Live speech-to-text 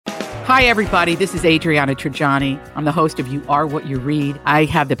Hi, everybody. This is Adriana Trajani. I'm the host of You Are What You Read. I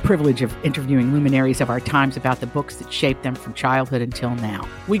have the privilege of interviewing luminaries of our times about the books that shaped them from childhood until now.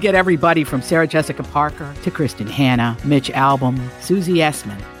 We get everybody from Sarah Jessica Parker to Kristen Hanna, Mitch Albom, Susie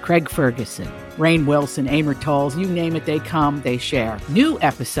Essman, Craig Ferguson, Rainn Wilson, Amor Tolls, you name it, they come, they share. New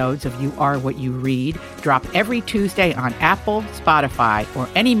episodes of You Are What You Read drop every Tuesday on Apple, Spotify, or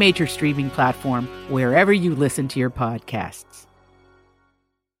any major streaming platform wherever you listen to your podcasts.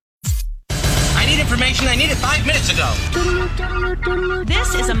 I need information. I need it 5 minutes ago.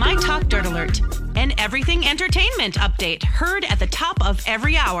 This is a My Talk Dirt Alert, an everything entertainment update heard at the top of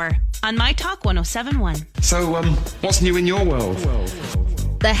every hour on My Talk 107.1. So, what's new in your world?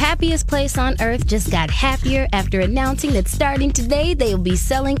 The happiest place on earth just got happier after announcing that starting today, they will be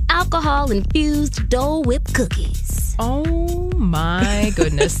selling alcohol-infused Dole Whip cookies. Oh, my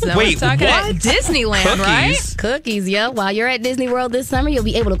goodness. So Wait, we're talking what? at Disneyland, Cookies? right? Cookies, yeah. While you're at Disney World this summer, you'll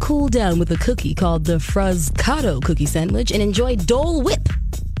be able to cool down with a cookie called the Froscato cookie sandwich and enjoy Dole Whip.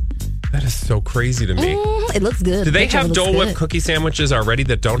 That is so crazy to me. It looks good. Do they Picture have looks Dole Whip good. cookie sandwiches already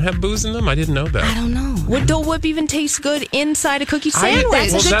that don't have booze in them? I didn't know that. I don't know. Would Dole Whip even taste good inside a cookie sandwich? That's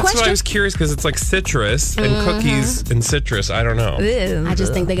a good that's question. why I was curious because it's like citrus and cookies and citrus. I don't know. I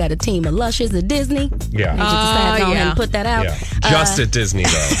just think they got a team of Lushes at Disney. Yeah. They just decided to go ahead yeah. and put that out. Yeah. Just at Disney,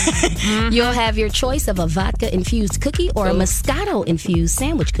 though. You'll have your choice of a vodka-infused cookie or a Moscato-infused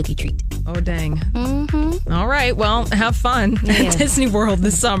sandwich cookie treat. Oh, dang. Mm-hmm. All right. Well, have fun at Disney World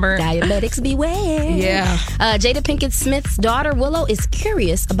this summer. Diabetics beware. Yeah. Jada Pinkett Smith's daughter, Willow, is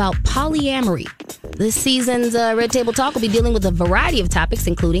curious about polyamory. This season's Red Table Talk will be dealing with a variety of topics,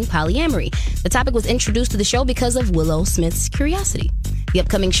 including polyamory. The topic was introduced to the show because of Willow Smith's curiosity. The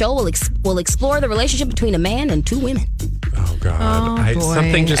upcoming show will explore the relationship between a man and two women. Oh, God. Oh, boy.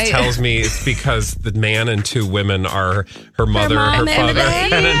 Something just tells me it's because the man and two women are her mother, her father,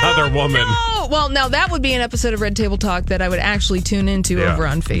 and another woman. No. Well, now that would be an episode of Red Table Talk that I would actually tune into over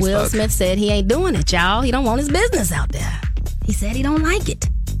on Facebook. Will Smith said he ain't doing it, y'all. He don't want his business out there. He said he don't like it.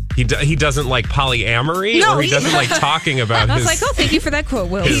 He doesn't like polyamory? No, or he doesn't like talking about I his... was like, oh, thank you for that quote,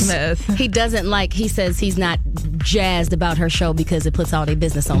 Will Smith. He doesn't like, he says he's not jazzed about her show because it puts all their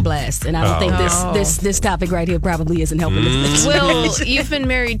business on blast. And I don't think this topic right here probably isn't helping this. Will, you've been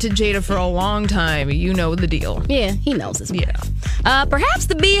married to Jada for a long time. You know the deal. Yeah, he knows his way. Perhaps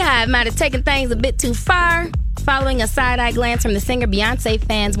the Beyhive might have taken things a bit too far. Following a side-eye glance from the singer, Beyonce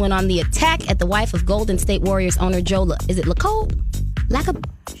fans went on the attack at the wife of Golden State Warriors owner Joe. Is it LaCole?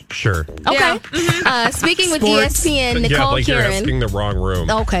 Sure. Okay. Yeah. Speaking with Sports. ESPN, Nicole like Kieran. you're asking the wrong room.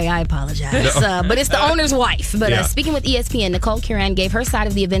 Okay, I apologize. But it's the owner's wife. But speaking with ESPN, Nicole Kieran gave her side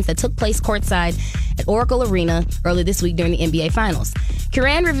of the events that took place courtside at Oracle Arena earlier this week during the NBA Finals.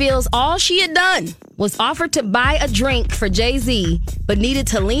 Kieran reveals all she had done was offered to buy a drink for Jay-Z, but needed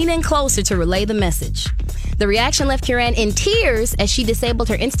to lean in closer to relay the message. The reaction left Kieran in tears as she disabled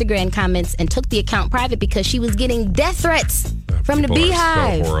her Instagram comments and took the account private because she was getting death threats from the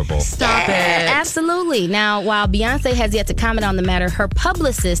Beyhive. So horrible. Stop it. Absolutely. Now, while Beyonce has yet to comment on the matter, her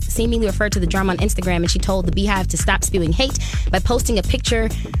publicist seemingly referred to the drama on Instagram, and she told the Beyhive to stop spewing hate by posting a picture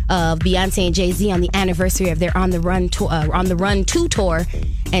of Beyonce and Jay-Z on the anniversary of their On the Run 2 tour,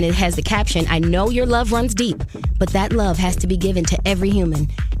 and it has the caption, "I know your love runs deep, but that love has to be given to every human.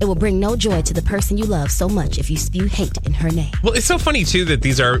 It will bring no joy to the person you love so much if you spew hate in her name." Well, it's so funny, too, that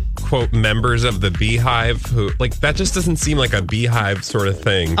these are, quote, members of the Beyhive who, like, that just doesn't seem like a Beyhive sort of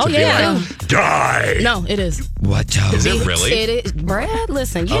thing. Oh, to yeah. be like, die! No, it is. What? Is it really? It is. Brad,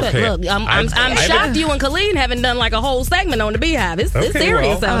 listen, Okay. look, I'm shocked you and Colleen haven't done like a whole segment on the Beyhive. It's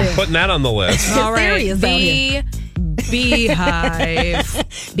serious well, out here. putting that on the list. All right. serious out here. Beehive.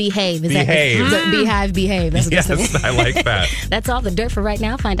 Behave. Is Behave. That Beyhive behave? That's what Yes, they're saying. I like that. That's all the dirt for right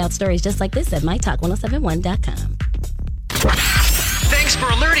now. Find out stories just like this at mytalk1071.com. Thanks for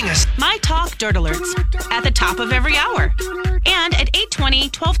alerting us. My Talk Dirt Alerts at the top of every hour and at 8:20,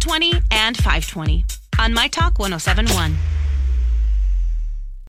 12:20, and 5:20 on My Talk 107.1.